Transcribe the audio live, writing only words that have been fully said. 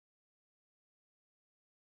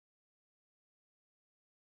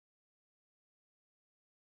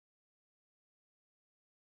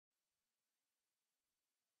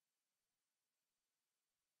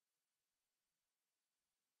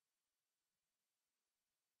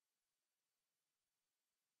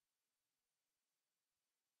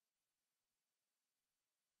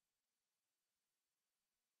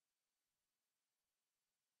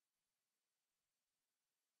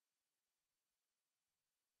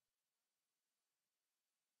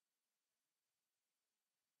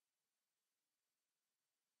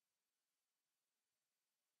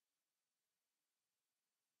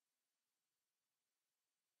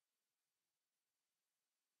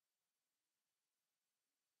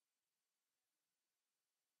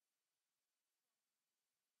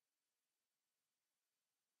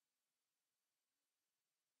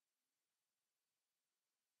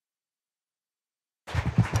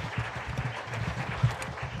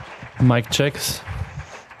Mic checks.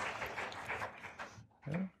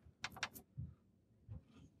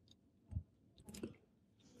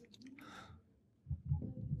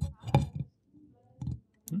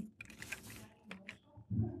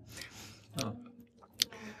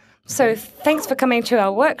 So thanks for coming to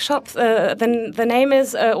our workshop. The name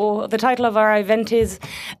is, or the title of our event is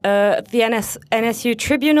the NSU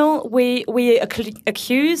Tribunal. We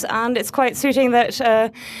accuse, and it's quite suiting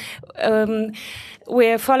that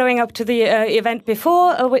we're following up to the event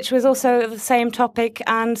before, which was also the same topic,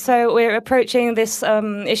 and so we're approaching this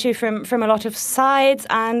issue from a lot of sides.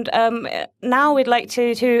 And now we'd like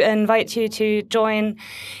to invite you to join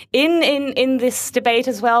in this debate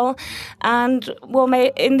as well, and we'll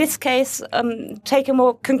in this case take a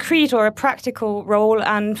more concrete or a practical role.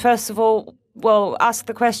 And first of all, we'll ask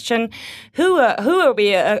the question: who are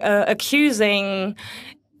we accusing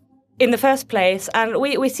in the first place? And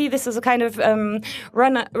we see this as a kind of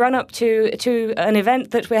run up to an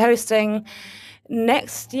event that we're hosting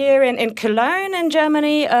next year in Cologne in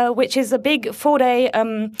Germany, which is a big 4-day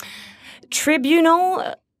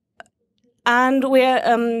tribunal. And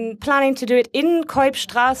we're planning to do it in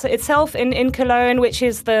Kolbstrasse itself in Cologne, which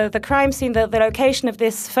is the crime scene, the location of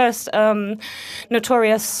this first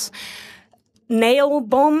notorious nail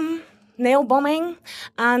bombing.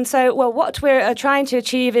 And so, well, what we're trying to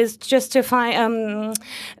achieve is just to find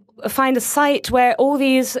a site where all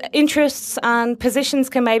these interests and positions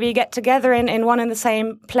can maybe get together in one and the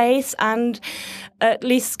same place, and at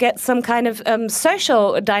least get some kind of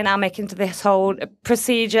social dynamic into this whole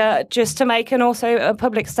procedure, just to make also a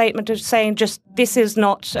public statement of saying just this is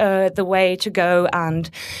not the way to go,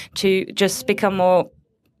 and to just become more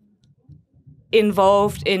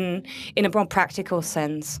involved in a more practical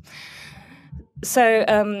sense. So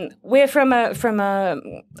we're from a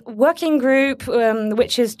working group,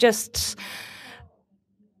 which is just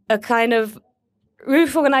a kind of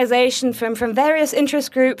roof organization from various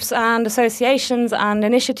interest groups and associations and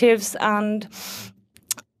initiatives, and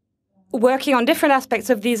working on different aspects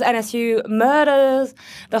of these NSU murders,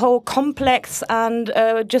 the whole complex, and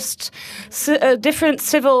just different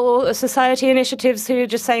civil society initiatives who are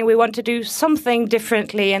just saying we want to do something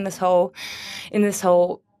differently in this whole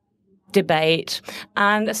debate.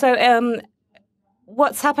 And so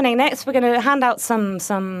what's happening next, we're going to hand out some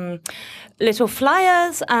little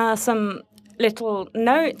flyers, some little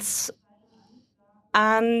notes,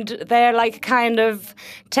 and they're like a kind of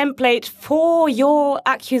template for your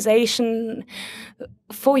accusation,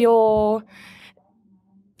 or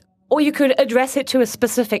you could address it to a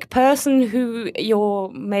specific person who you're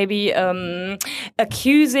maybe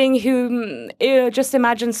accusing, just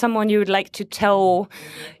imagine someone you would like to tell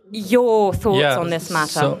your thoughts on this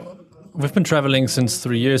matter. So we've been traveling since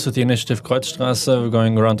 3 years with the initiative Kreuzstraße. We're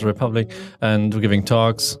going around the Republic and we're giving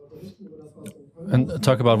talks and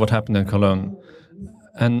talk about what happened in Cologne.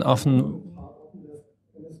 And often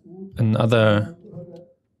in other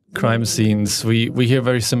crime scenes, we hear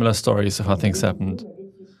very similar stories of how things happened.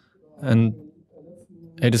 And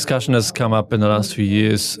a discussion has come up in the last few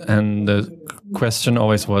years, and the question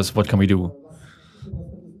always was, what can we do?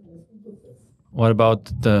 What about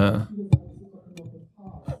the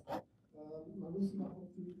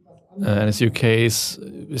NSU case?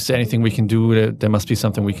 Is there anything we can do? There must be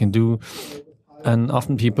something we can do. And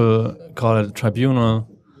often people call it a tribunal.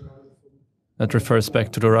 That refers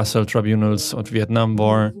back to the Russell tribunals of the Vietnam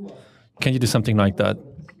War. Can you do something like that?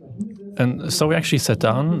 And so we actually sat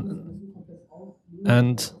down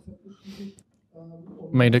and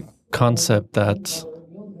made a concept that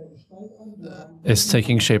is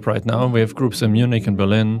taking shape right now. We have groups in Munich and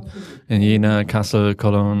Berlin, in Jena, Kassel,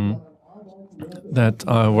 Cologne, that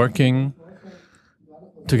are working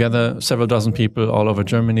together, several dozen people all over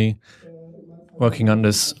Germany, working on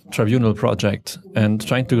this tribunal project and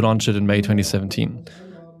trying to launch it in May 2017.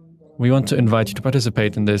 We want to invite you to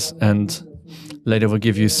participate in this, and later we'll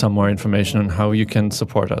give you some more information on how you can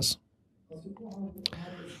support us.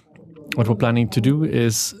 What we're planning to do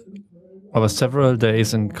is, over several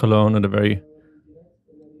days in Cologne, at a very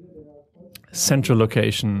central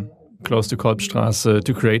location close to Kolbstrasse,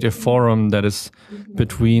 to create a forum that is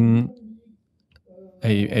between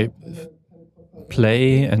a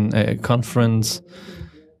play and a conference.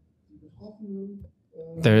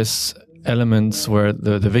 There's elements where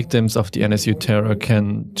the victims of the NSU terror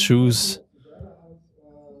can choose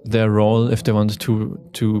their role if they want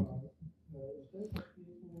to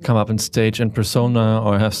come up on stage in persona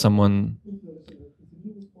or have someone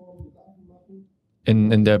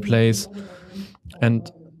in their place.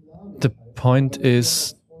 And the point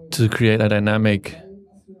is to create a dynamic,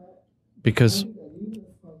 because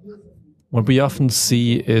what we often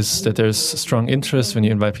see is that there's strong interest when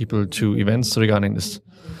you invite people to events regarding this.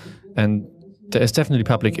 And there is definitely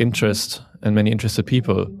public interest and many interested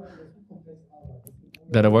people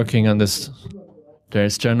that are working on this.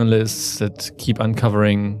 There's journalists that keep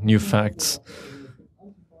uncovering new facts.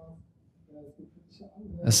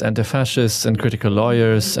 There's anti-fascists and critical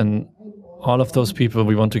lawyers, and all of those people,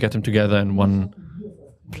 we want to get them together in one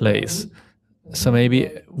place. So maybe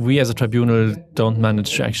we as a tribunal don't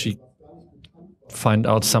manage to actually find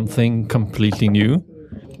out something completely new.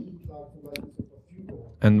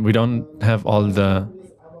 And we don't have all the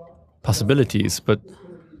possibilities, but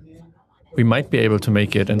we might be able to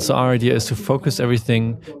make it. And so our idea is to focus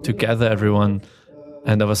everything, to gather everyone,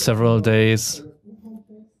 and over several days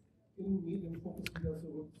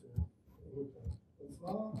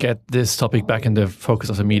get this topic back in the focus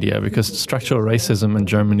of the media, because structural racism in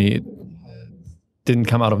Germany didn't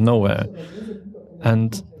come out of nowhere.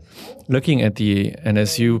 And looking at the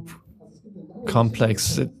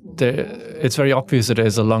NSU-Komplex, it's very obvious that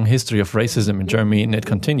there's a long history of racism in Germany, and it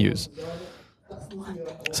continues.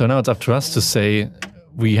 So now it's up to us to say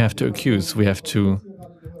we have to accuse, we have to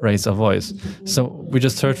raise our voice. So we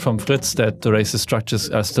just heard from Fritz that the racist structures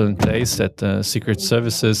are still in place, that the secret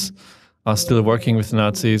services are still working with the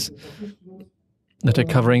Nazis, that they're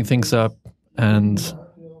covering things up, and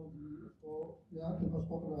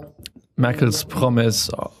Merkel's promise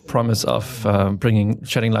of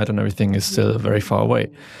shedding light on everything is still very far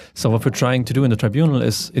away. So what we're trying to do in the tribunal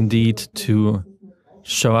is indeed to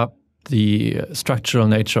show up the structural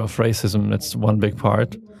nature of racism. That's one big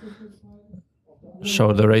part.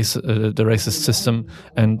 Show the racist system,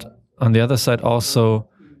 and on the other side also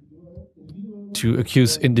to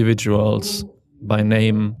accuse individuals by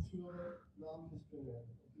name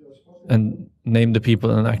and name the people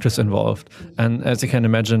and actors involved. And as you can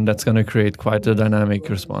imagine, that's going to create quite a dynamic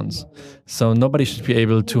response. So nobody should be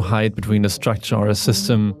able to hide between a structure or a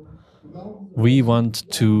system. We want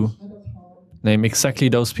to name exactly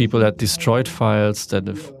those people that destroyed files, that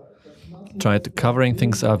have tried to covering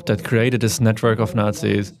things up, that created this network of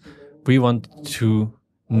Nazis. We want to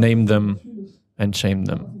name them and shame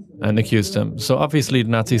them and accuse them. So obviously the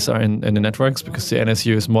Nazis are in the networks, because the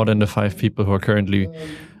NSU is more than the 5 people who are currently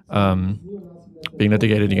being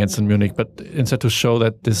litigated against in Munich. But instead to show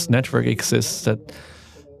that this network exists, that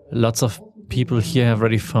lots of people here have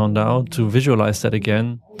already found out, to visualize that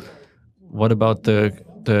again. What about the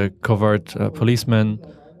covert policemen?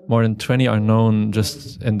 More than 20 are known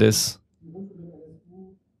just in this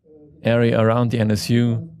area around the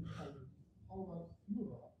NSU.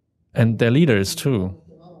 And their leaders too.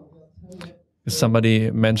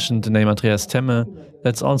 Somebody mentioned the name Andreas Temme.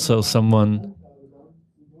 That's also someone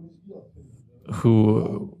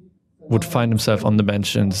who would find himself on the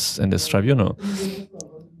bench in this tribunal.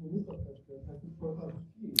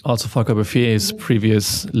 Also Volker Bouffier,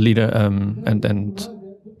 previous leader and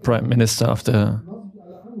prime minister of the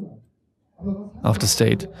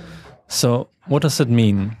state. So what does it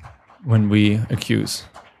mean when we accuse?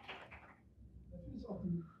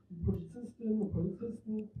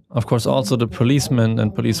 Of course, also the policemen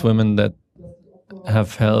and policewomen that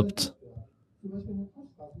have helped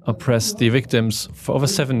oppress the victims. For over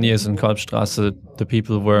 7 years in Kolbstrasse, the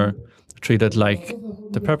people were treated like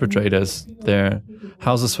the perpetrators. Their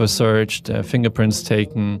houses were searched, their fingerprints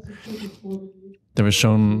taken, they were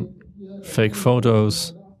shown fake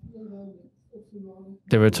photos.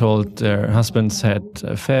 They were told their husbands had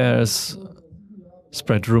affairs,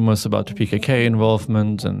 spread rumors about the PKK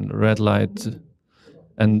involvement and red light.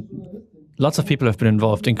 And lots of people have been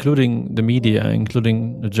involved, including the media,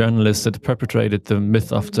 including the journalists that perpetrated the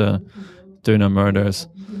myth of the Döner murders.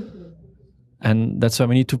 And that's why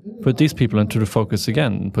we need to put these people into the focus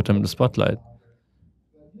again and put them in the spotlight.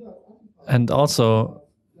 And also,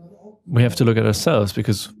 we have to look at ourselves,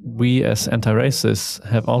 because we as anti-racists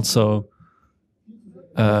have also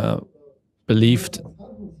believed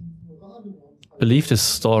this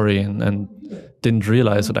story and didn't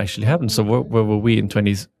realize what actually happened. So where were we in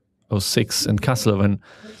 2006 in Kassel when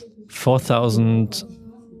 4,000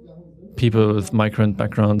 people with migrant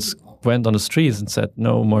backgrounds went on the streets and said,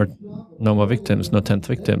 no more victims, no 10th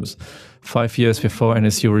victims. 5 years before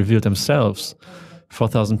NSU revealed themselves,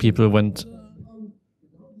 4,000 people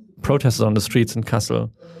protested on the streets in Kassel.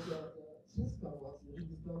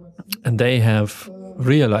 And they have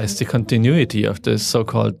realized the continuity of the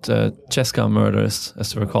so-called Cesca murders,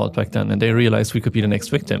 as they were called back then, and they realized we could be the next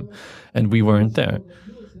victim, and we weren't there.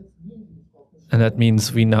 And that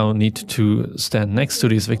means we now need to stand next to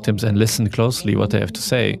these victims and listen closely what they have to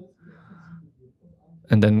say,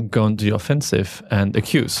 and then go into the offensive and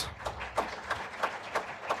accuse.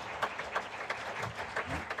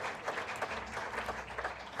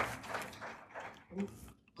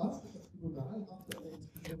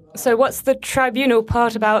 So what's the tribunal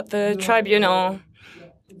part about the tribunal?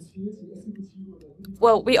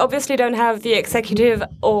 Well, we obviously don't have the executive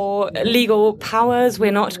or legal powers.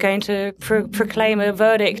 We're not going to proclaim a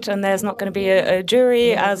verdict, and there's not going to be a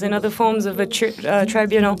jury, as in other forms of a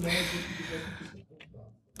tribunal.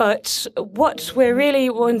 But what we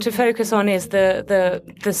really want to focus on is the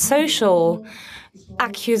social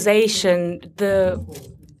accusation, the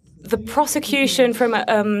prosecution from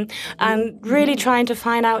and really trying to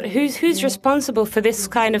find out who's responsible for this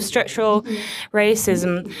kind of structural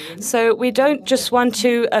racism. So we don't just want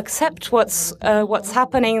to accept what's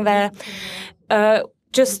happening there.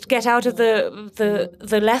 Just get out of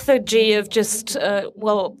the lethargy of just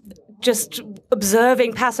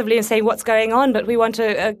observing passively and saying what's going on, but we want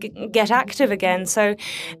to get active again. So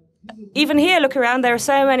even here, look around, there are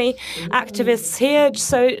so many activists here.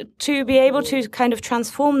 So to be able to kind of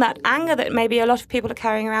transform that anger that maybe a lot of people are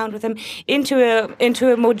carrying around with them into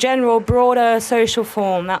a more general, broader social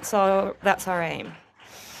form, that's our aim.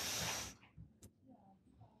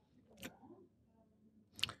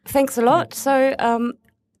 Thanks a lot. So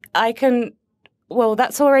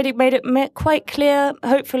that's already made it quite clear,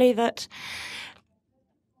 hopefully, that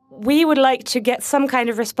we would like to get some kind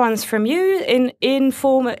of response from you in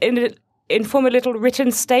form a little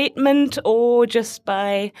written statement, or just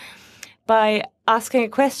by asking a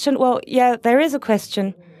question. Well, yeah, there is a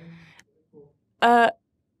question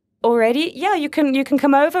already. Yeah, you can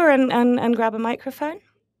come over and grab a microphone.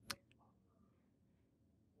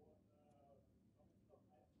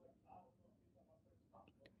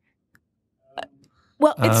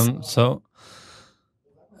 Well, so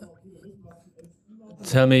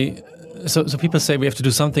tell me, so people say we have to do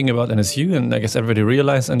something about NSU, and I guess everybody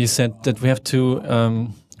realized, and you said that we have to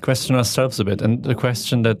question ourselves a bit. And the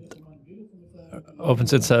question that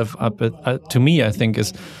opens itself up to me, I think,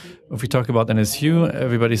 is if we talk about NSU,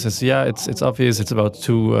 everybody says, yeah, it's obvious, it's about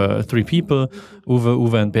three people,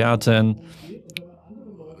 Uwe, and Beate, and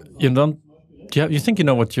you think you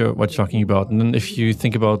know what you're talking about. And then if you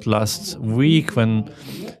think about last week when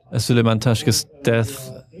Süleyman Taşkı's death,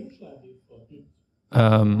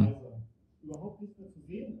 the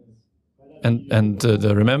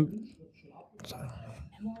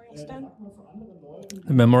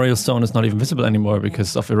memorial stone is not even visible anymore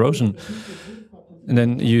because of erosion. And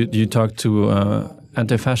then you talk to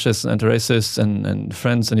anti-fascists, anti-racists, and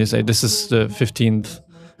friends, and you say this is the 15th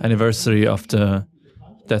anniversary of the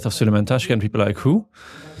death of Süleyman Taşkı, and people are like, who?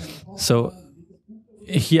 So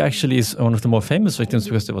he actually is one of the more famous victims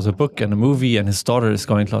because there was a book and a movie, and his daughter is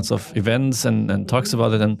going to lots of events and talks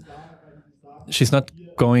about it, and she's not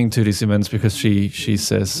going to these events because she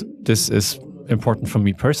says, this is important for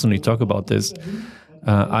me personally, talk about this.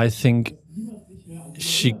 I think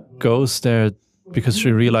she goes there because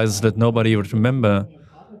she realizes that nobody would remember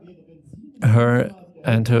her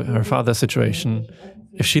and her father's situation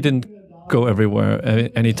if she didn't go everywhere.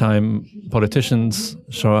 Anytime politicians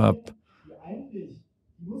show up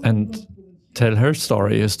and tell her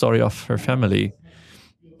story, a story of her family,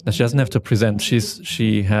 that she doesn't have to present.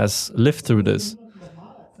 She has lived through this.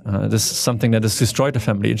 This is something that has destroyed the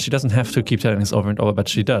family, and she doesn't have to keep telling this over and over, but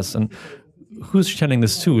she does. And who's she telling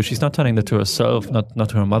this to? She's not telling that to herself, not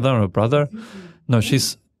to her mother or her brother. No,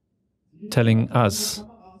 she's telling us.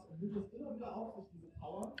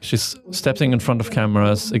 She's stepping in front of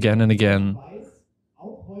cameras again and again,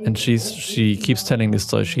 and she keeps telling this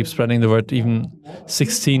story. She keeps spreading the word. Even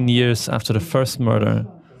 16 years after the first murder,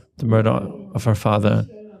 the murder of her father,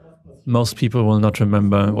 most people will not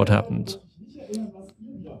remember what happened.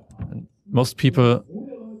 And most people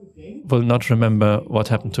will not remember what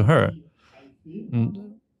happened to her.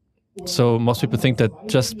 And so most people think that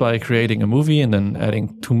just by creating a movie and then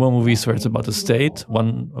adding two more movies where it's about the state,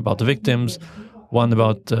 one about the victims, one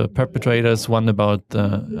about the perpetrators, one about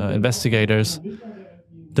the investigators,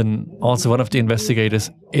 then also one of the investigators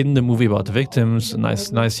in the movie about the victims, a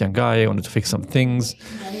nice young guy, wanted to fix some things.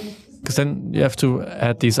 Because then you have to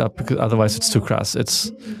add these up, because otherwise it's too crass.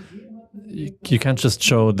 You can't just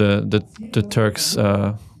show the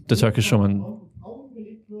Turkish woman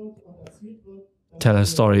tell her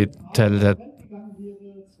story, tell that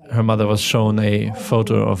her mother was shown a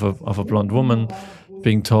photo of a blonde woman,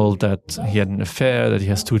 being told that he had an affair, that he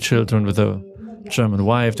has 2 children with a German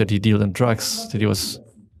wife, that he dealt in drugs, that he was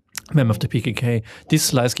a member of the PKK.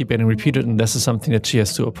 These lies keep getting repeated, and this is something that she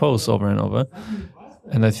has to oppose over and over.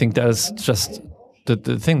 And I think that is just the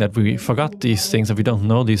thing, that we forgot these things, that we don't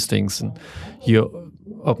know these things. And you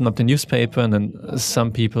open up the newspaper, and then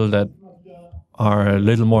some people that are a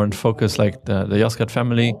little more in focus, like the Yozgat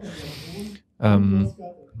family,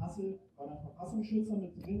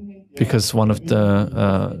 because one of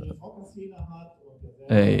the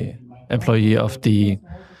a employee of the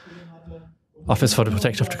Office for the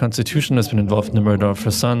Protection of the Constitution has been involved in the murder of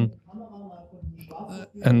her son.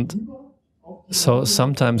 And so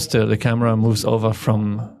sometimes the camera moves over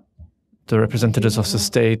from the representatives of the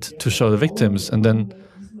state to show the victims, and then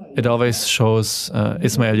it always shows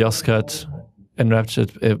Ismail Yozgat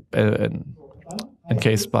enraptured,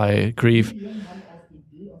 encased by grief,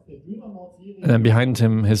 and then behind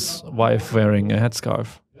him his wife wearing a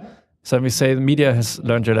headscarf. So we say the media has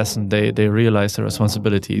learned their lesson, they realize their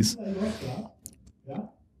responsibilities.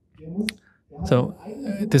 So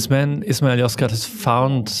this man, Ismail Yozgat, has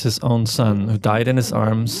found his own son who died in his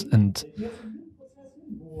arms, and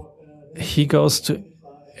he goes to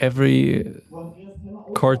every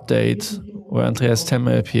court date where Andreas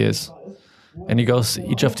Temme appears, and he goes to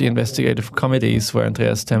each of the investigative committees where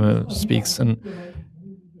Andreas Temme speaks, and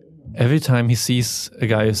every time he sees a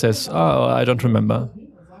guy who says, "Oh, I don't remember,"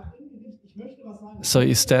 so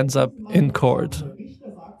he stands up in court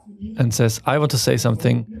and says, "I want to say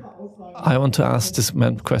something. I want to ask this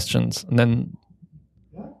man questions." And then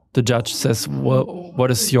the judge says, "Well,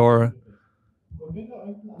 what is your,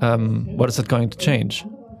 what is it going to change?"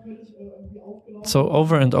 So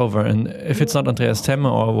over and over, and if it's not Andreas Temme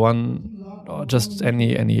or just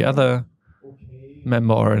any other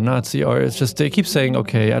member or a Nazi, or it's just they keep saying,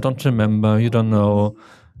 "Okay, I don't remember, you don't know."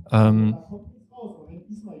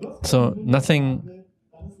 So nothing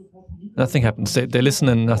happens. They listen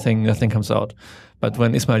and nothing comes out. But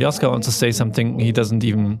when Ismail Yozgat wants to say something, he doesn't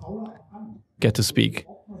even get to speak.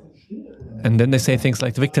 And then they say things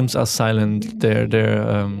like the victims are silent, they're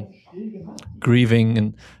grieving,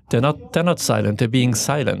 and they're not silent. They're being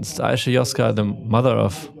silenced. Aisha Yozgat, the mother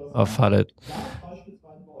of Khaled,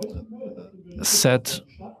 said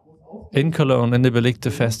in Cologne in the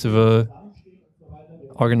Belegte festival,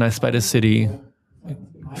 organized by the city,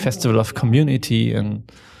 festival of community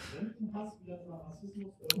and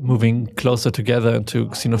moving closer together into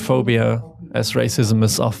xenophobia, as racism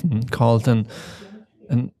is often called. And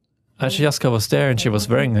Aisha Yozgat was there, and she was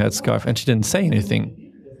wearing a headscarf, and she didn't say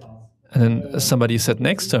anything. And then somebody sat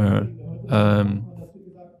next to her, a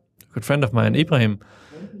good friend of mine, Ibrahim,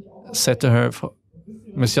 said to her,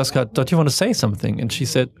 "Ms. Yozgat, don't you want to say something?" And she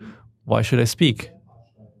said, "Why should I speak?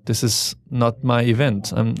 This is not my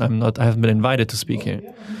event. I haven't been invited to speak here."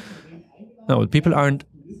 No, people aren't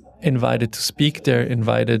invited to speak. They're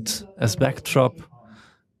invited as backdrop,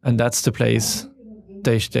 and that's the place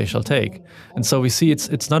they shall take. And so we see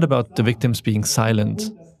it's not about the victims being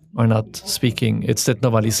silent or not speaking. It's that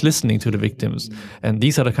nobody's listening to the victims. And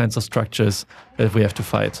these are the kinds of structures that we have to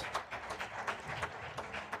fight.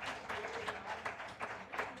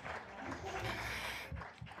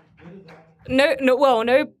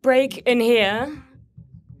 No break in here.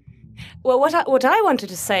 Well, what I wanted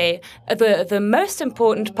to say, the most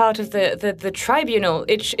important part of the tribunal,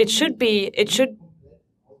 it should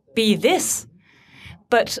be this,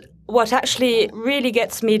 but what actually really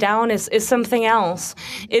gets me down is something else.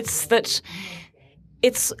 It's the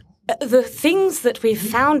things that we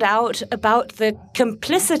found out about the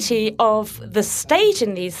complicity of the state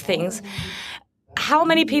in these things. How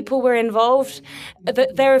many people were involved?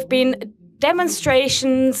 There have been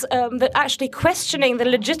demonstrations that actually questioning the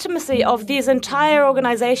legitimacy of these entire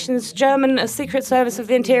organizations, German Secret Service of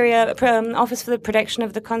the Interior, Office for the Protection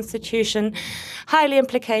of the Constitution, highly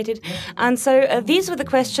implicated. And so these were the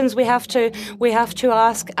questions we have to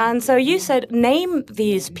ask. And so you said, name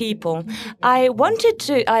these people. I want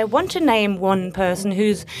to name one person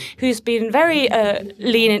who's been very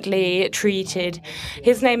leniently treated.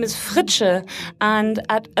 His name is Fritsche, and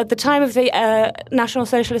at the time of the National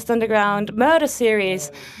Socialist Underground murder series,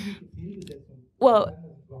 well,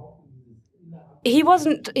 he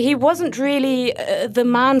wasn't really the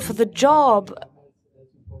man for the job,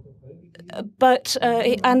 but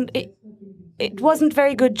and it wasn't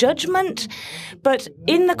very good judgment. But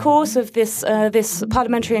in the course of this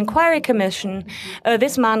parliamentary inquiry commission,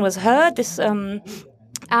 this man was heard.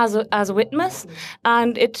 As a witness,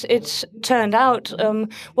 and it turned out,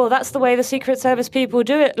 well, that's the way the Secret Service people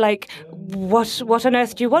do it. Like, what on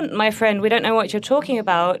earth do you want, my friend? We don't know what you're talking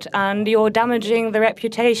about, and you're damaging the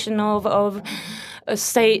reputation of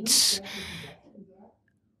state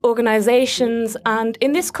organizations. And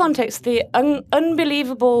in this context, the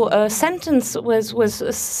unbelievable sentence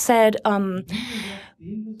was said.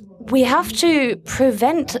 we have to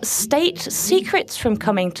prevent state secrets from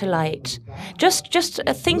coming to light. Just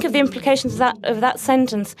think of the implications of that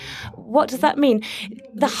sentence. What does that mean?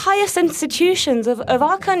 The highest institutions of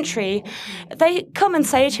our country, they come and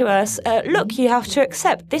say to us, look, you have to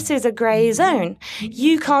accept this is a grey zone.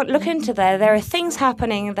 You can't look into there. There are things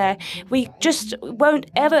happening there. We just won't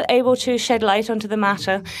ever able to shed light onto the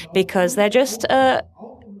matter because they're just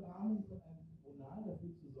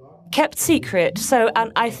kept secret. So,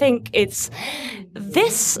 and I think it's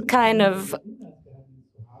this kind of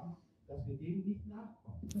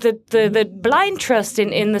the blind trust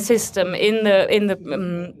in the system, in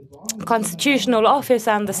the constitutional office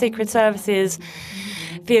and the secret services,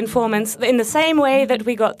 the informants, in the same way that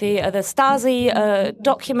we got the Stasi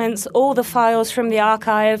documents, all the files from the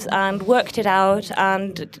archives and worked it out.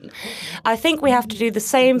 And I think we have to do the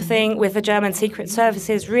same thing with the German secret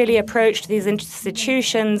services, really approach these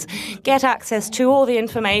institutions, get access to all the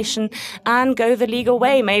information and go the legal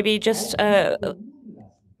way, maybe just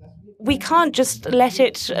we can't just let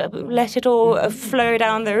it all flow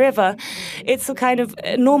down the river. It's a kind of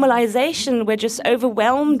normalization. We're just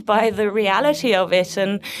overwhelmed by the reality of it,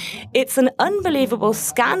 and it's an unbelievable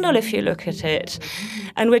scandal if you look at it.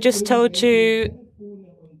 And we're just told to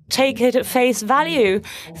take it at face value.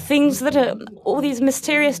 Things that are all these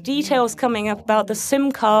mysterious details coming up about the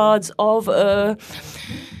SIM cards of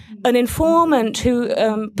an informant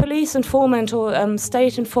police informant or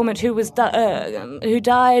state informant who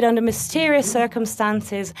died under mysterious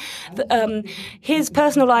circumstances. His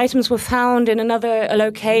personal items were found in another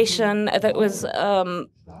location that was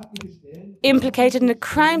implicated in a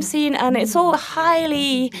crime scene, and it's all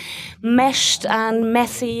highly meshed and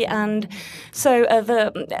messy. And so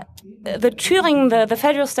the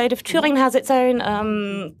federal state of Turing has its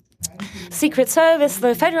own Secret Service,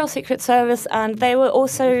 the Federal Secret Service, and they were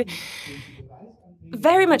also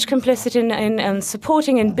very much complicit in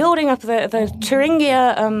supporting and building up the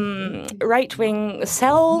Thuringia right-wing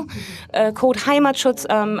cell called Heimatschutz,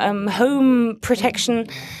 home protection.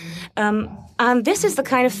 And this is the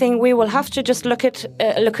kind of thing we will have to just look at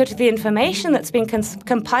the information that's been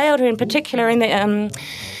compiled, in particular in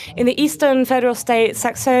the eastern federal states,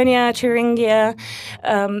 Saxonia, Thuringia.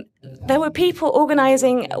 There were people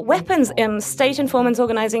organizing weapons, state informants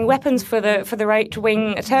organizing weapons for the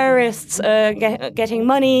right-wing terrorists, getting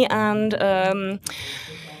money and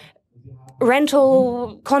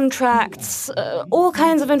rental contracts, all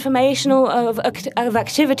kinds of informational of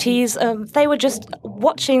activities. They were just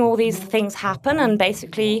watching all these things happen and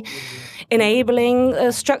basically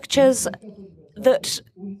enabling structures that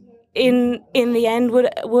in the end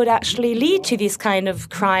would actually lead to these kind of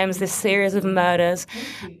crimes, this series of murders.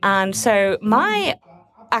 And so my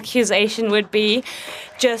accusation would be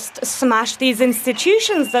just smash these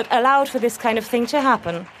institutions that allowed for this kind of thing to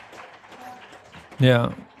happen.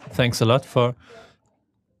 Yeah, thanks a lot for.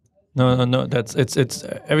 No. That's it's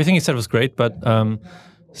everything he said was great, but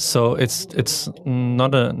so it's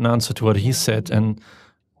not an answer to what he said. And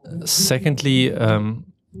secondly,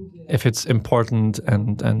 if it's important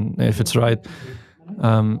and if it's right,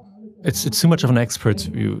 it's too much of an expert's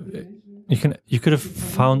view. You could have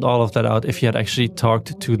found all of that out if you had actually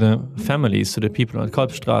talked to the families, to the people on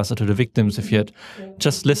Kolbstrasse, to the victims. If you had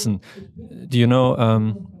just listened. Do you know?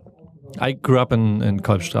 I grew up in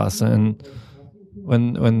Kolbstrasse, and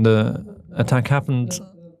when the attack happened,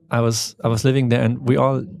 I was living there, and we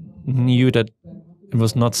all knew that it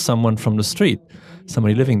was not someone from the street,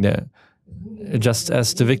 somebody living there. Just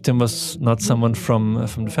as the victim was not someone from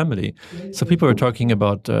the family. So people were talking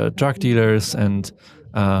about drug dealers and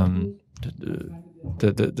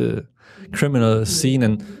the criminal scene,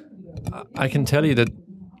 and I can tell you that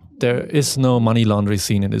there is no money laundering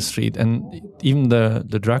scene in the street, and even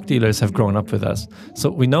the drug dealers have grown up with us.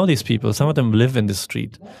 So we know these people. Some of them live in the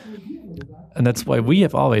street, and that's why we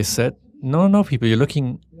have always said, no, people, you're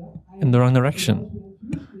looking in the wrong direction.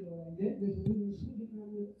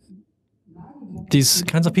 These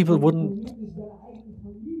kinds of people wouldn't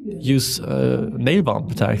use nail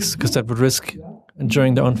bomb attacks because that would risk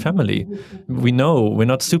injuring their own family. We know, we're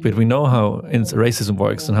not stupid. We know how racism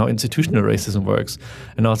works and how institutional racism works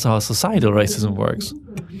and also how societal racism works.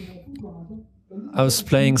 I was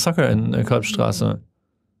playing soccer in Kolbstrasse,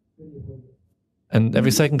 and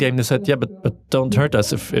every second game they said, yeah, but don't hurt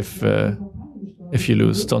us if you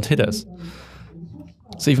lose. Don't hit us.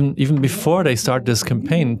 So even before they start this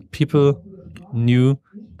campaign, people knew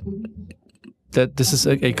that this is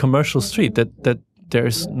a commercial street, that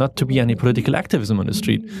there's not to be any political activism on the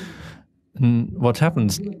street. And what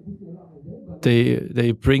happens?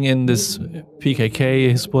 They bring in this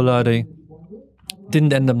PKK, Hezbollah,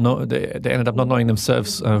 didn't end up they ended up not knowing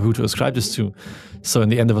themselves who to ascribe this to. So in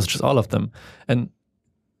the end, it was just all of them. And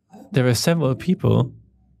there were several people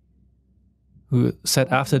who said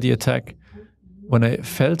after the attack, when I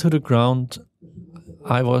fell to the ground,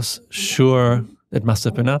 I was sure it must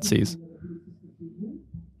have been Nazis.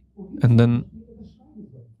 And then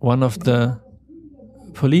one of the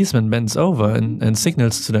policemen bends over and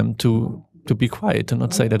signals to them to be quiet and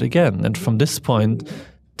not say that again. And from this point,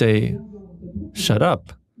 they shut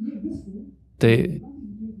up. They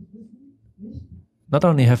not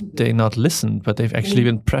only have they not listened, but they've actually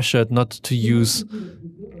been pressured not to use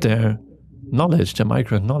their knowledge, their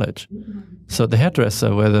migrant knowledge. So the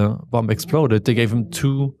hairdresser where the bomb exploded, they gave him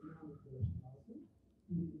 2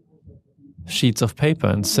 sheets of paper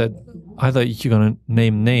and said, either you're going to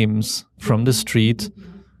name names from the street,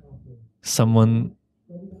 someone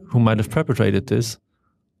who might have perpetrated this,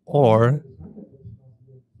 or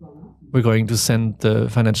we're going to send the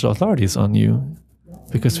financial authorities on you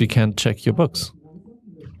because we can't check your books.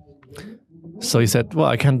 So he said, well,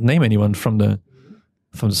 I can't name anyone from the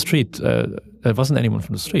street. There wasn't anyone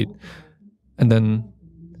from the street. And then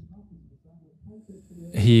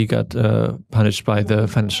he got punished by the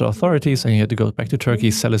financial authorities, and he had to go back to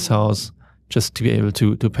Turkey, sell his house, just to be able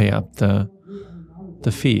to pay up the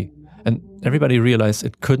fee. And everybody realized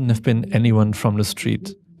it couldn't have been anyone from the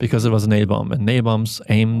street because it was a nail bomb. And nail bombs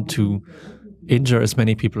aim to injure as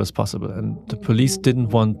many people as possible. And the police didn't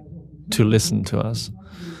want to listen to us.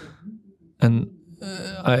 And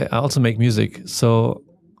I also make music, so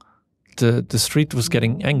the street was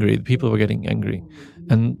getting angry. People were getting angry.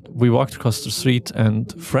 And we walked across the street,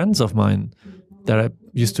 and friends of mine that I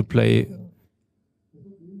used to play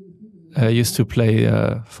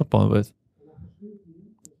football with.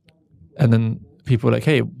 And then people were like,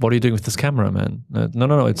 hey, what are you doing with this camera, man?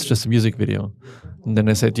 No, it's just a music video. And then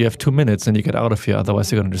I said, you have 2 minutes and you get out of here,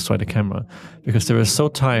 otherwise you're going to destroy the camera. Because they were so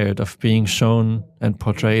tired of being shown and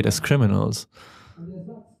portrayed as criminals.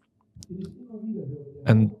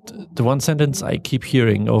 And the one sentence I keep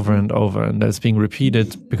hearing over and over, and that's being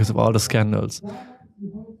repeated because of all the scandals,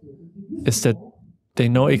 is that they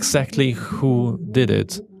know exactly who did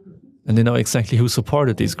it, and they know exactly who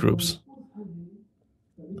supported these groups.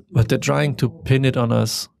 But they're trying to pin it on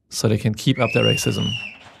us so they can keep up their racism.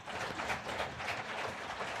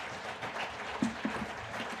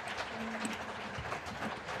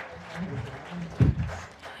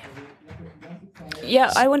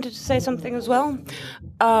 Yeah, I wanted to say something as well.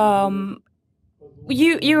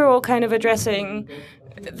 You were all kind of addressing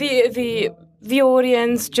the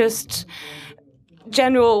audience, just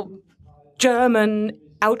general German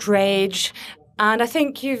outrage, and I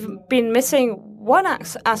think you've been missing one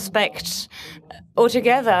aspect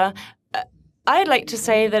altogether. I'd like to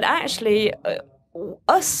say that actually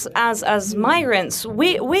us as migrants,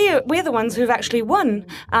 we're the ones who've actually won,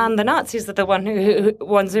 and the Nazis are the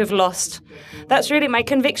ones who've lost. That's really my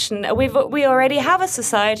conviction. We already have a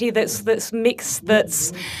society that's mixed,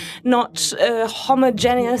 that's not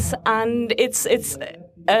homogeneous, and it's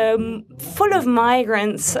full of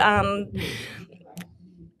migrants.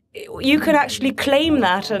 You could actually claim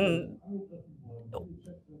that, and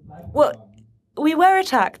well, we were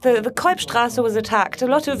attacked. The Kolbstrasse was attacked. A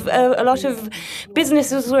lot of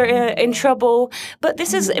businesses were in trouble, but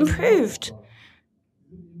this has improved.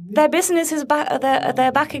 Their business is back.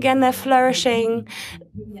 They're back again. They're flourishing.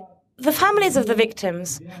 The families of the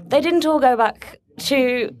victims, they didn't all go back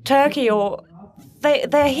to Turkey, or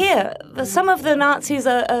they're here. Some of the Nazis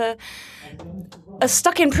are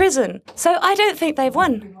stuck in prison. So I don't think they've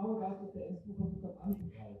won.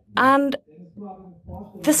 And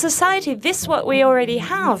the society, what we already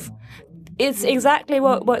have, is exactly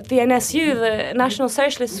what the NSU, the National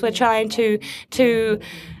Socialists, were trying to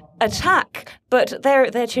attack. But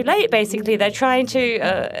they're too late, basically. They're trying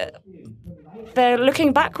to... they're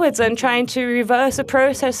looking backwards and trying to reverse a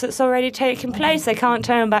process that's already taken place. They can't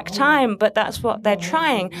turn back time, but that's what they're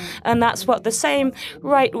trying. And that's what the same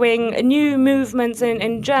right-wing new movements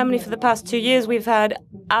in Germany for the past 2 years, we've had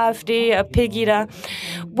AfD, Pegida,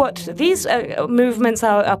 what these movements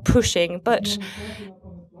are pushing. But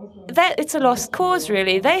it's a lost cause,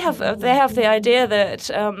 really. They have the idea that...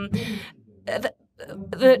 that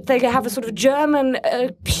they have a sort of German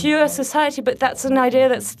pure society, but that's an idea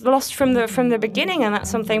that's lost from the beginning, and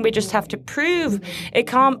that's something we just have to prove. It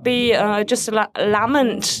can't be just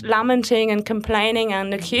lamenting and complaining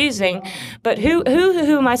and accusing. But who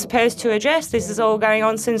am I supposed to address? This is all going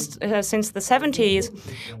on since the 70s,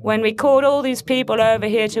 when we called all these people over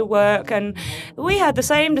here to work, and we had the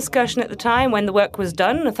same discussion at the time when the work was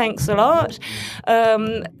done. Thanks a lot.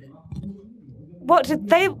 What did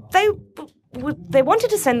they they wanted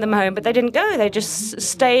to send them home, but they didn't go. They just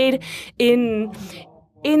stayed in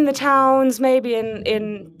the towns, maybe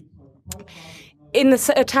in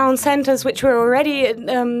the town centres, which were already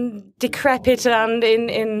decrepit, and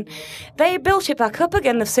they built it back up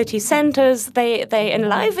again. The city centres, they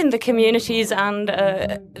enlivened the communities and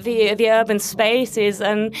the urban spaces,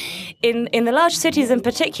 and in the large cities in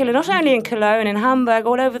particular, not only in Cologne, in Hamburg,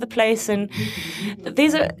 all over the place. And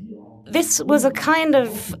this was a kind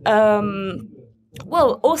of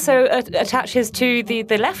also attaches to the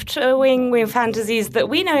left-wing fantasies that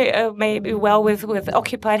we know maybe well with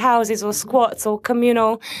occupied houses or squats or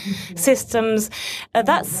communal systems.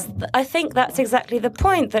 I think that's exactly the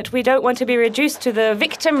point, that we don't want to be reduced to the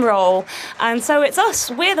victim role. And so it's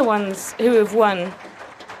us, we're the ones who have won.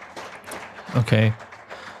 Okay,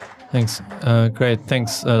 thanks. Great,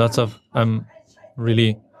 thanks. Lots of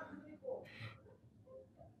really...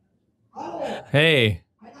 Hey!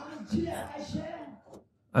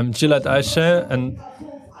 I'm Gilad Aisha, and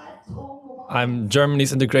I'm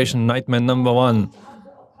Germany's integration nightmare #1.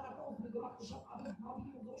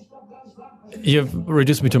 You've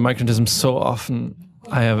reduced me to migrantism so often.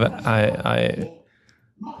 I'm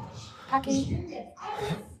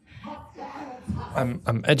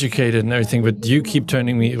educated and everything, but you keep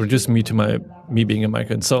reducing me to me being a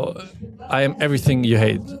migrant. So I am everything you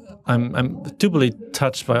hate. I'm doubly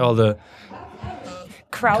touched by all the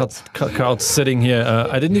crowds sitting here.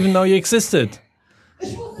 I didn't even know you existed. I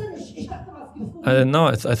didn't know.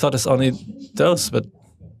 I thought it's only those, but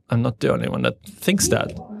I'm not the only one that thinks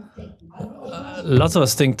that. Lots of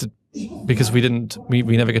us think that because we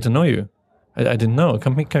never get to know you. I didn't know.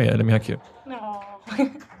 Come here. Let me hug you. No.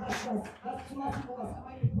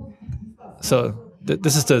 So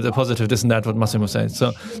this is the positive. This and that. What Massimo said.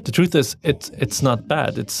 So the truth is, it's not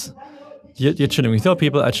bad. You're chilling with your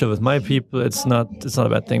people, I chill with my people. It's not a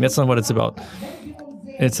bad thing. That's not what it's about.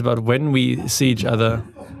 It's about when we see each other,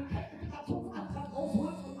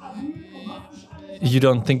 you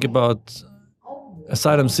don't think about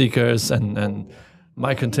asylum seekers and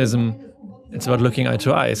migrantism. It's about looking eye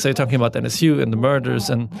to eye. So you're talking about NSU and the murders,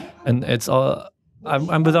 and it's all...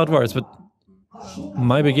 I'm without words, but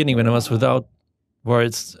my beginning, when I was without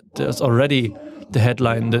words, there's already the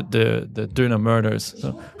headline, the Döner murders.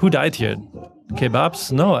 So who died here?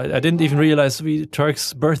 Kebabs? No, I didn't even realize we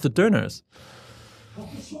Turks birthed the Döners.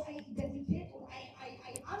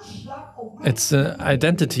 It's an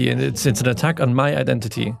identity, and it's an attack on my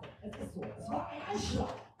identity.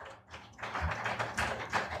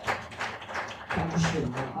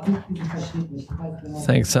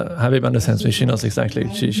 Thanks. Habib understands me. She knows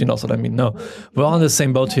exactly. She knows what I mean. No, we're all in the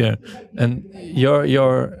same boat here, and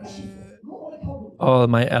you're all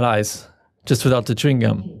my allies, just without the chewing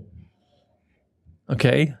gum.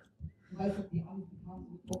 Okay.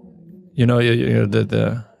 You know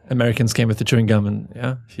the Americans came with the chewing gum, and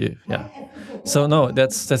yeah. So no,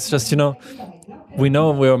 that's just, we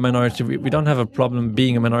know we're a minority. We don't have a problem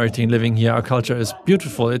being a minority and living here. Our culture is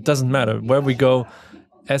beautiful. It doesn't matter where we go.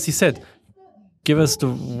 As he said, give us the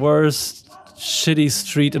worst shitty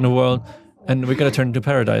street in the world, and we're gonna turn into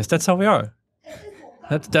paradise. That's how we are.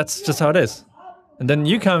 That's just how it is. And then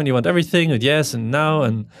you come and you want everything with yes and now,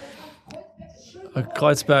 and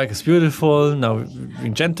Kreuzberg is beautiful. Now we're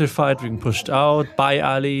being gentrified, we're being pushed out. Bye,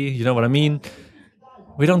 Ali. You know what I mean?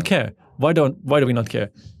 We don't care. Why do we not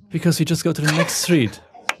care? Because we just go to the next street.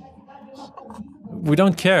 We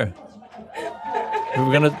don't care.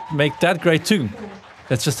 We're gonna make that great too.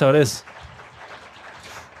 That's just how it is.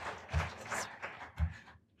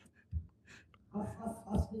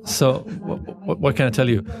 So what can I tell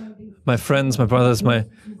you? My friends, my brothers,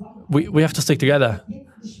 we have to stick together.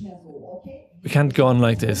 We can't go on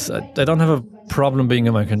like this. I don't have a problem being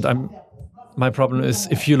a migrant. My problem is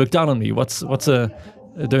if you look down on me. What's a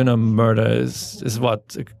Döner murder? Is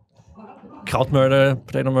what? A kraut murder?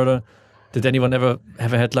 Potato murder? Did anyone ever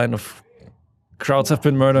have a headline of crowds have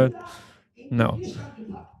been murdered? No.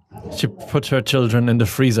 She put her children in the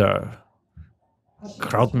freezer.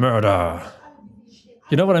 Crowd murder.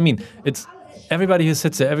 You know what I mean? It's everybody who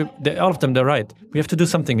sits there, all of them, they're right. We have to do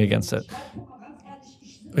something against it.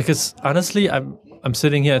 Because honestly, I'm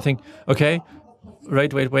sitting here, I think, okay,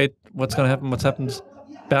 wait, what's going to happen? What's happened?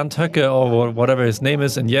 Bernd Höcke, or whatever his name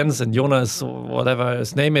is, and Jens and Jonas, or whatever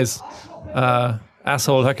his name is,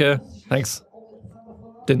 asshole Höcke, thanks.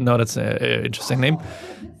 Didn't know that's an interesting name.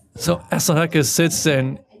 So asshole Höcke sits there,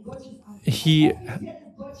 and he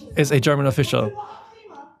is a German official.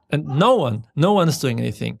 And no one is doing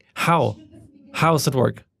anything. How? How does it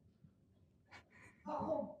work?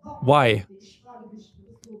 Why?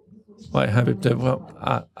 Why, Habib?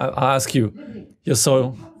 Well, I'll ask you. You're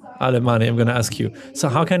so Alemani, I'm going to ask you. So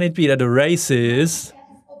how can it be that a racist,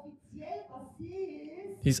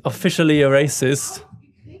 he's officially a racist,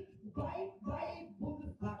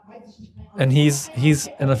 and he's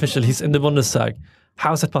an official, he's in the Bundestag?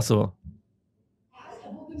 How is that possible?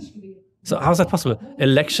 So how is that possible?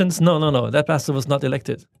 Elections? No. That bastard was not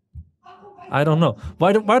elected. I don't know.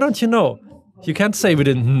 Why don't you know? You can't say we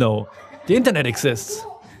didn't know. The internet exists.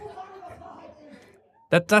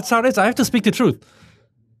 That's how it is. I have to speak the truth.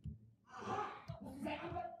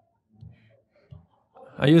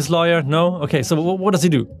 Are you his lawyer? No? Okay, so what does he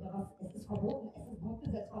do?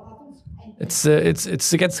 It's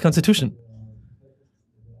against the Constitution.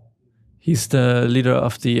 He's the leader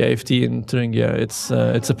of the AfD in Thuringia. It's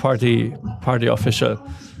a party official.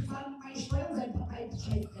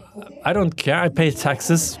 I don't care. I pay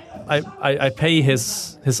taxes. I pay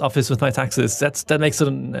his office with my taxes. That makes it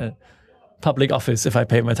a public office if I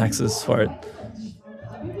pay my taxes for it.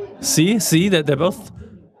 See that they're both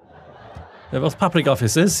public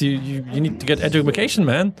offices. You need to get education,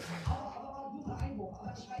 man.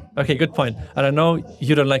 Okay, good point. And I know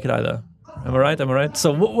you don't like it either. Am I right?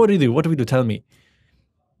 So what do you do? What do we do? Tell me.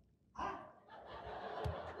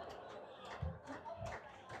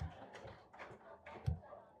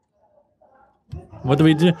 What do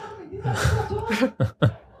we do?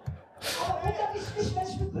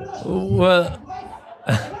 Well,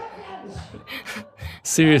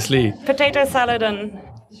 seriously. Potato salad and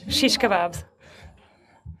shish kebabs.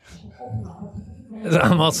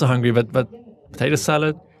 I'm also hungry, but potato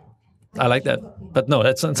salad, I like that. But no,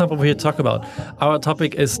 that's not what we're here to talk about. Our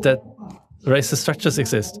topic is that racist structures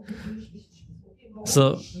exist.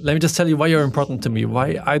 So let me just tell you why you're important to me.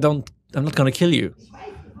 Why I'm not going to kill you.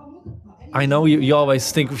 I know you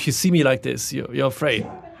always think if you see me like this, you're afraid.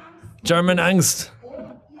 German Angst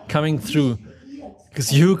coming through.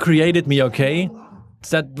 Because you created me, okay?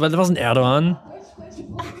 That wasn't Erdogan.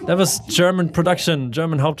 That was German production,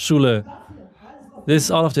 German Hauptschule.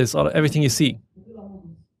 Everything you see.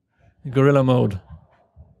 Guerrilla mode.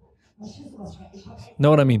 Know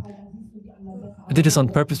what I mean? I did this on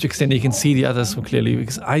purpose because then you can see the others more clearly.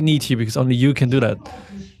 Because I need you, because only you can do that.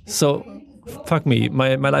 So, fuck me.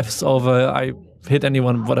 My life is over. I hit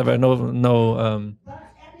anyone, whatever. No,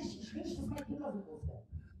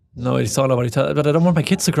 it's all about each other. But I don't want my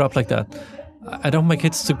kids to grow up like that. I don't want my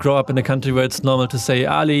kids to grow up in a country where it's normal to say,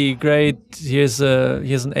 Ali, great, here's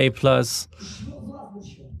an A+.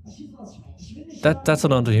 That's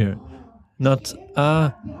what I want to hear. Not,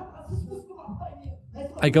 I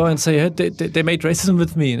go and say, hey, they made racism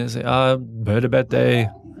with me. And I say, heard a bad day.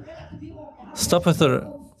 Stop with the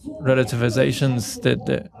relativizations.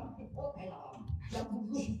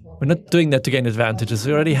 We're not doing that to gain advantages.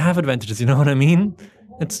 We already have advantages, you know what I mean?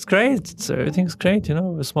 It's great. Everything's great,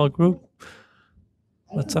 a small group.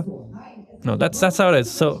 What's up? No, that's how it is.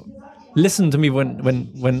 So listen to me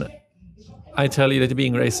when I tell you that you're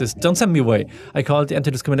being racist. Don't send me away. I called the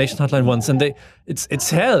anti-discrimination hotline once, and it's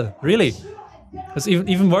hell, really. It's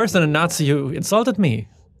even worse than a Nazi who insulted me.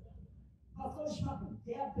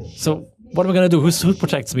 So what am I going to do? Who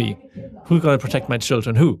protects me? Who's going to protect my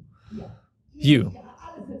children? Who? You.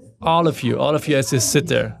 All of you as you sit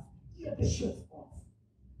there.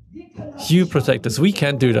 You protect us. We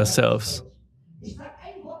can't do it ourselves.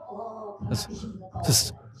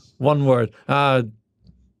 Just one word.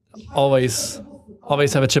 Always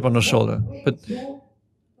have a chip on the shoulder. But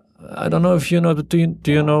I don't know if you know, but do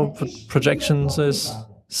you know what projections is?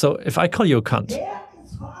 So if I call you a cunt,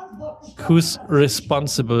 who's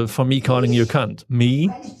responsible for me calling you a cunt? Me?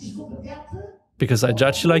 Because I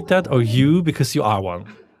judge you like that? Or you because you are one?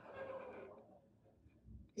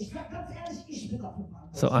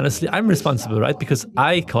 So honestly, I'm responsible, right? Because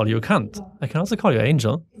I call you a cunt. I can also call you an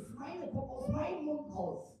angel.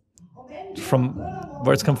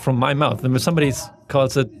 Words come from my mouth. And when somebody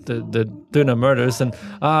calls it the Döner murders, and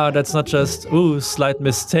that's not just slight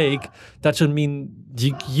mistake. That should mean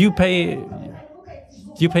you pay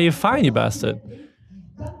a fine, you bastard.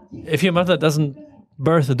 If your mother doesn't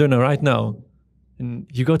birth a Döner right now, and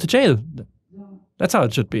you go to jail. That's how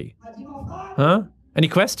it should be. Huh? Any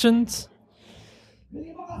questions?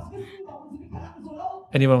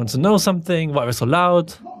 Anyone wants to know something? Why we're so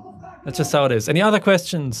loud? That's just how it is. Any other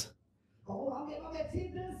questions?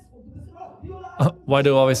 Why do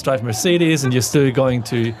you always drive Mercedes and you're still going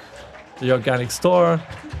to the organic store?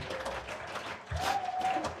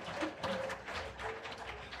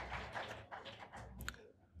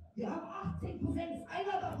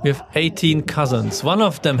 We have 18 cousins. One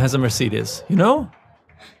of them has a Mercedes, you know?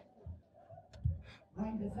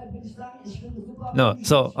 No,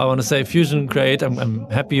 so I want to say Fusion, great. I'm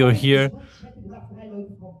happy you're here.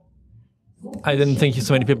 I didn't think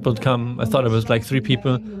so many people would come. I thought it was like 3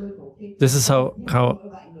 people. This is how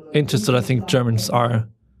interested I think Germans are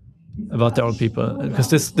about their own people, because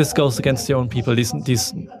this goes against their own people.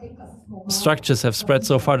 These structures have spread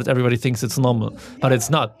so far that everybody thinks it's normal, but it's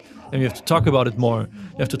not. And we have to talk about it more.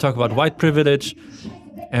 We have to talk about white privilege,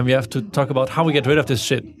 and we have to talk about how we get rid of this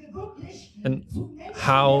shit, and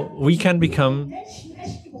how we can become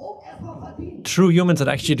true humans that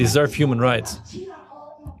actually deserve human rights.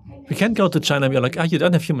 We can't go to China and be like, you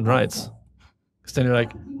don't have human rights. Because then you're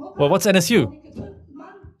like, well, what's NSU?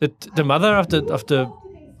 The mother of the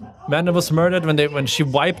man that was murdered, when she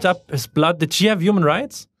wiped up his blood, did she have human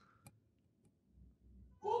rights?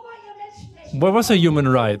 Where was her human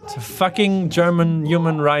right? A fucking German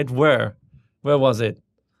human right where? Where was it?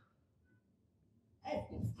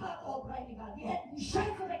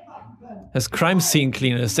 As crime scene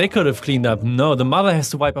cleaners, they could have cleaned up. No, the mother has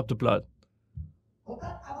to wipe up the blood.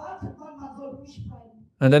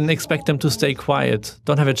 And then expect them to stay quiet.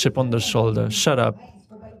 Don't have a chip on their shoulder. Shut up.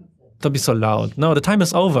 Don't be so loud. No, the time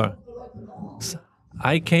is over.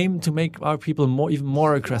 I came to make our people even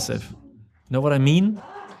more aggressive. Know what I mean?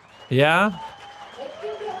 Yeah?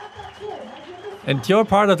 And you're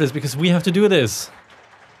part of this because we have to do this.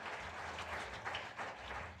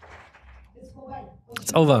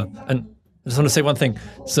 It's over. And I just want to say one thing.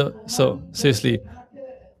 So seriously,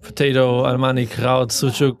 potato, Almani, Kraut,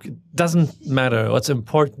 Sucuk, doesn't matter. What's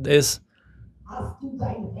important is,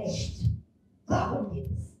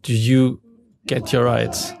 do you get your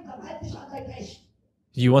rights?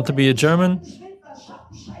 Do you want to be a German?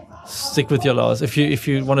 Stick with your laws. If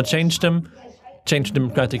you want to change them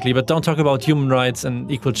democratically, but don't talk about human rights and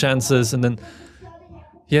equal chances. And then,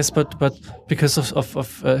 yes, but because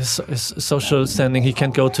of his social standing, he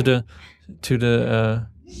can't go to the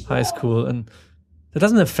high school, and that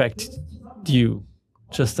doesn't affect you,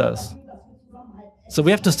 just us. So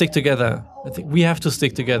we have to stick together. I think we have to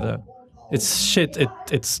stick together. It's shit.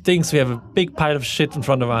 It stinks. We have a big pile of shit in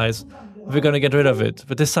front of our eyes. We're going to get rid of it.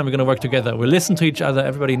 But this time we're going to work together. We'll listen to each other.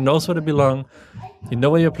 Everybody knows where they belong. You know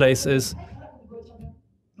where your place is.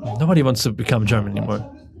 Nobody wants to become German anymore.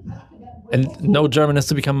 And no German has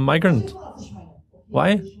to become a migrant.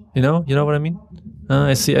 Why? You know what I mean?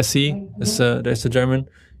 I see. There's a German.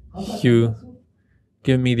 You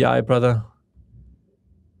give me the eye, brother.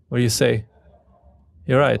 What do you say?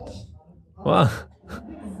 You're right. Well,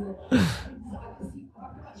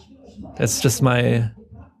 that's just my...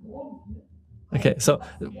 Okay, so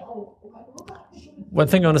one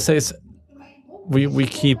thing I want to say is we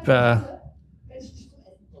keep...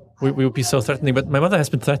 we would be so threatening, but my mother has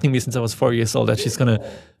been threatening me since I was 4 years old that she's going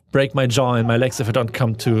to break my jaw and my legs if I don't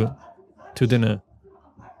come to dinner.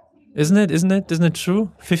 Isn't it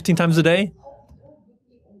true? 15 times a day?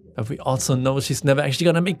 But we also know she's never actually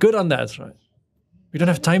going to make good on that, right? We don't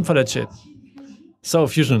have time for that shit. So,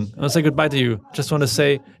 Fusion, I want to say goodbye to you. Just want to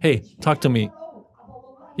say, hey, talk to me.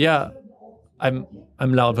 Yeah, I'm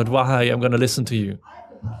loud, but why? I'm going to listen to you.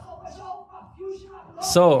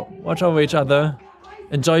 So, watch over each other.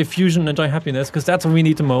 Enjoy fusion, enjoy happiness, because that's what we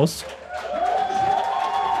need the most.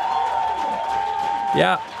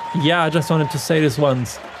 Yeah, I just wanted to say this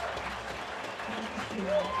once.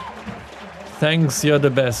 Thanks, you're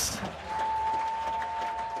the best.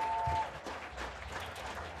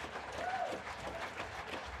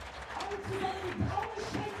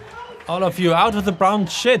 All of you, out with the brown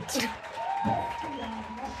shit!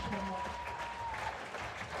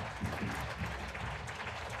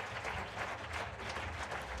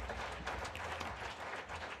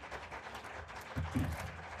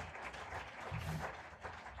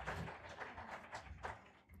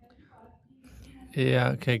 Yeah,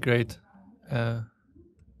 okay, great.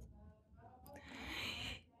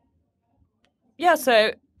 Yeah,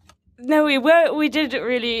 so no, we did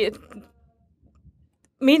really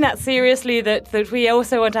mean that seriously, that we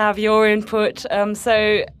also want to have your input.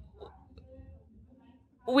 So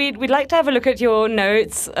we'd like to have a look at your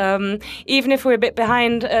notes, even if we're a bit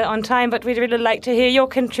behind on time, but we'd really like to hear your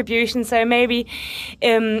contribution. So maybe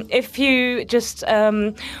if you just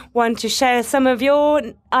want to share some of your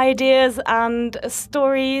ideas and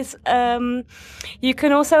stories, you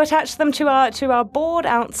can also attach them to our board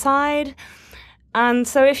outside. And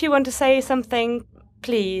so if you want to say something,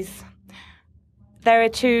 please. There are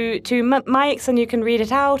two mics and you can read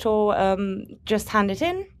it out or just hand it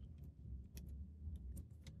in.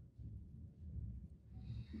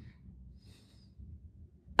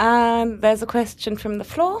 And there's a question from the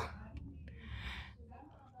floor.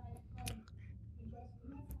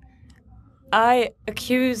 I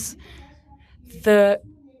accuse the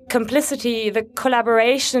complicity, the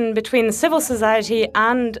collaboration between civil society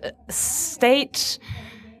and state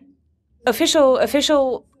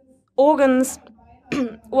official organs.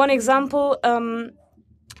 One example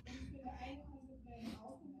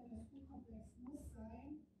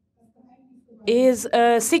is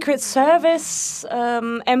a Secret Service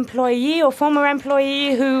employee or former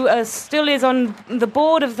employee who still is on the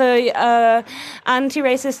board of the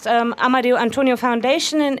anti-racist Amadeo Antonio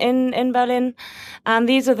Foundation in Berlin. And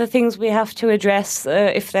these are the things we have to address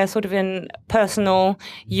if they're sort of in personal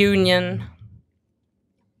union.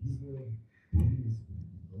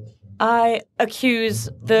 I accuse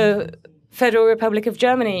the Federal Republic of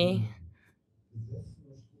Germany,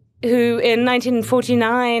 who in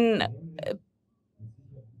 1949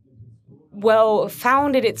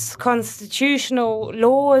 founded its constitutional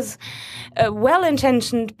laws,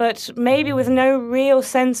 well-intentioned, but maybe with no real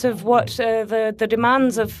sense of what the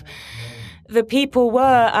demands of the people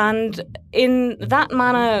were, and in that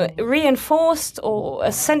manner reinforced or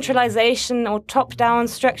a centralization or top-down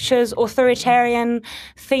structures, authoritarian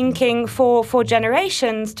thinking for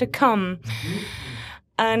generations to come.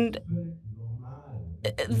 And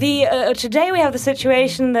today we have the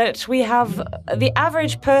situation that we have the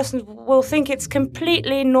average person will think it's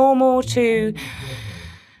completely normal to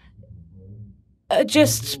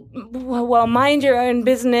just mind your own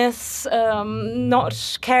business,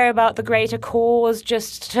 not care about the greater cause,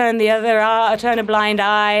 just turn a blind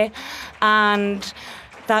eye, and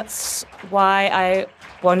that's why I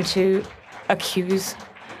want to accuse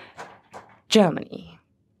Germany.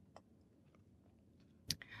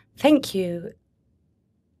 Thank you.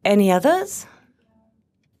 Any others?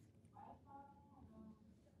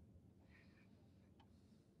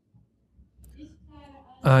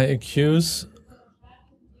 I accuse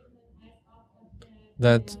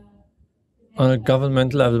that on a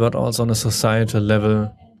government level, but also on a societal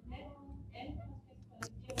level,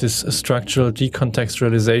 this structural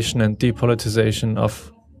decontextualization and depoliticization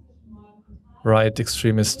of right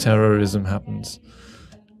extremist terrorism happens.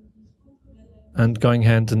 And going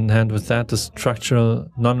hand in hand with that, the structural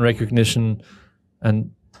non-recognition and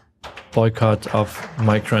boycott of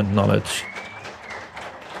migrant knowledge.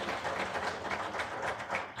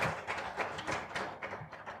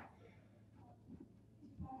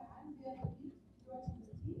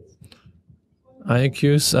 I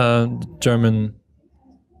accuse the German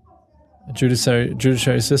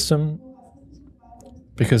judiciary system,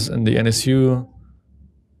 because in the NSU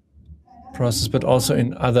process, but also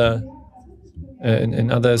in others,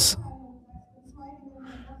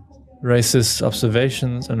 racist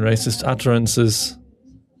observations and racist utterances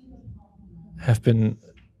have been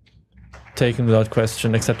taken without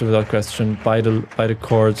question, accepted without question by the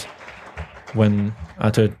court when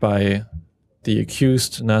uttered by the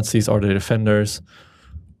accused Nazis or the defenders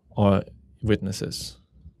or witnesses.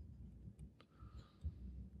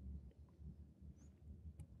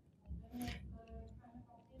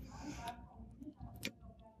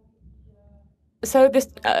 So this,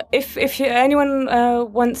 if anyone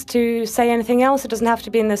wants to say anything else, it doesn't have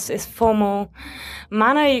to be in this formal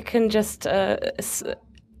manner. You can just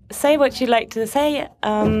say what you'd like to say.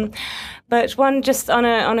 But one just on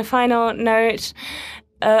a final note.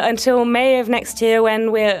 Until May of next year,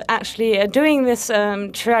 when we're actually doing this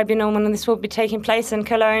tribunal, when this will be taking place in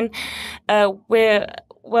Cologne, we're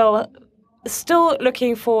still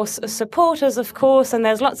looking for supporters, of course, and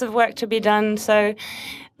there's lots of work to be done. So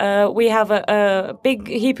we have a big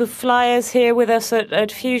heap of flyers here with us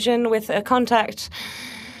at Fusion with contacts,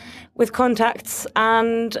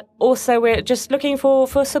 and also we're just looking for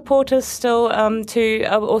supporters still to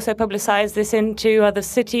also publicize this into other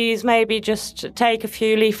cities, maybe just take a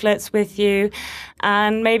few leaflets with you,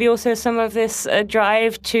 and maybe also some of this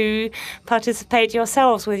drive to participate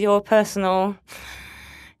yourselves with your personal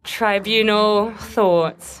tribunal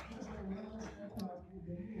thoughts.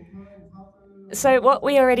 So what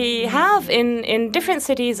we already have in different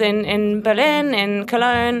cities, in Berlin, in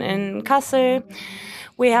Cologne, in Kassel,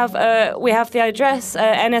 we have the address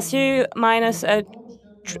NSU minus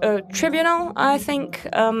tribunal, I think.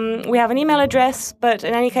 We have an email address, but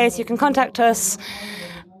in any case, you can contact us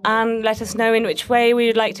and let us know in which way we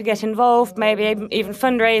would like to get involved, maybe even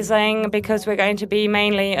fundraising, because we're going to be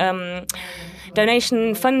mainly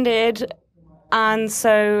donation funded. And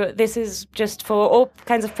so this is just for all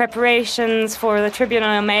kinds of preparations for the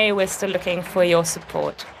tribunal in May. We're still looking for your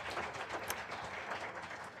support.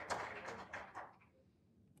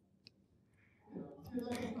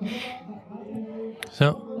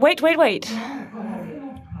 So Wait.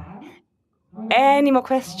 Any more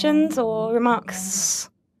questions or remarks?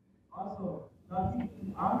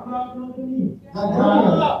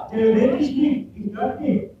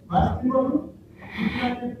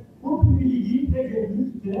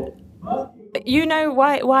 You know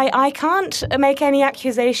why I can't make any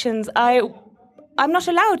accusations. I'm not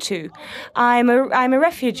allowed to. I'm a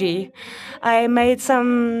refugee. I made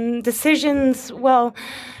some decisions. Well,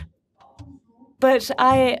 but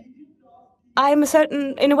I'm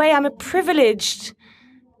in a way, I'm a privileged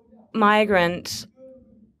migrant.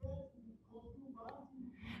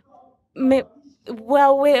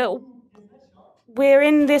 Well, we're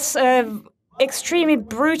in this extremely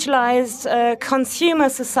brutalized consumer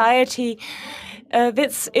society.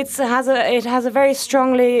 It has a very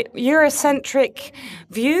strongly Eurocentric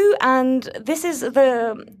view, and this is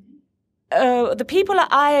the people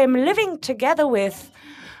I am living together with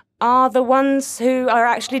are the ones who are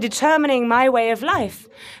actually determining my way of life.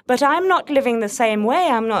 But I'm not living the same way.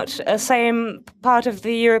 I'm not a same part of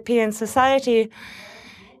the European society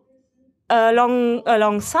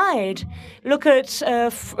alongside. Look at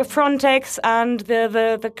Frontex and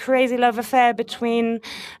the crazy love affair between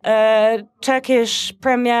Turkish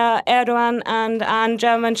Premier Erdogan and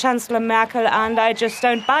German Chancellor Merkel, and I just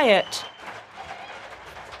don't buy it.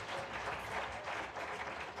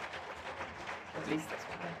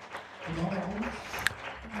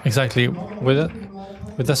 Exactly.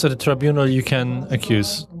 With that sort of tribunal, you can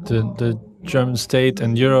accuse. The German state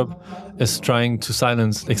and Europe is trying to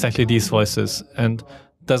silence exactly these voices and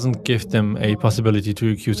doesn't give them a possibility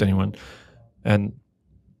to accuse anyone. And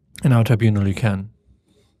in our tribunal, you can.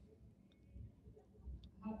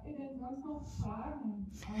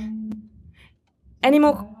 Any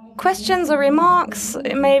more questions or remarks?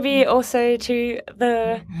 Maybe also to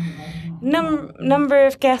the number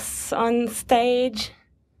of guests on stage,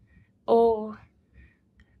 or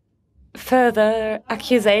further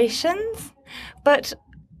accusations. But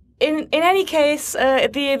in any case,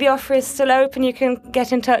 the offer is still open. You can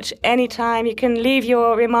get in touch anytime. You can leave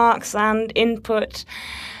your remarks and input.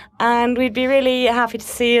 And we'd be really happy to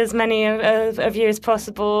see as many of you as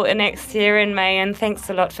possible next year in May. And thanks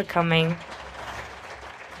a lot for coming.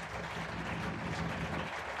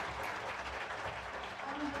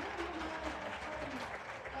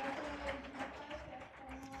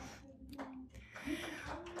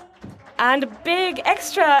 And a big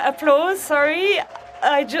extra applause, sorry,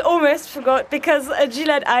 I almost forgot, because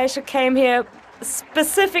Gillette Aisha came here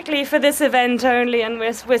specifically for this event only, and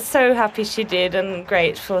we're so happy she did and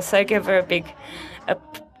grateful, so give her a big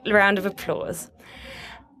round of applause.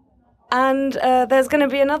 And there's going to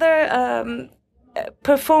be another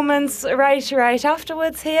performance right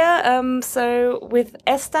afterwards here, so with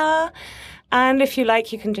Esther, and if you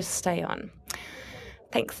like, you can just stay on.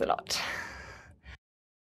 Thanks a lot.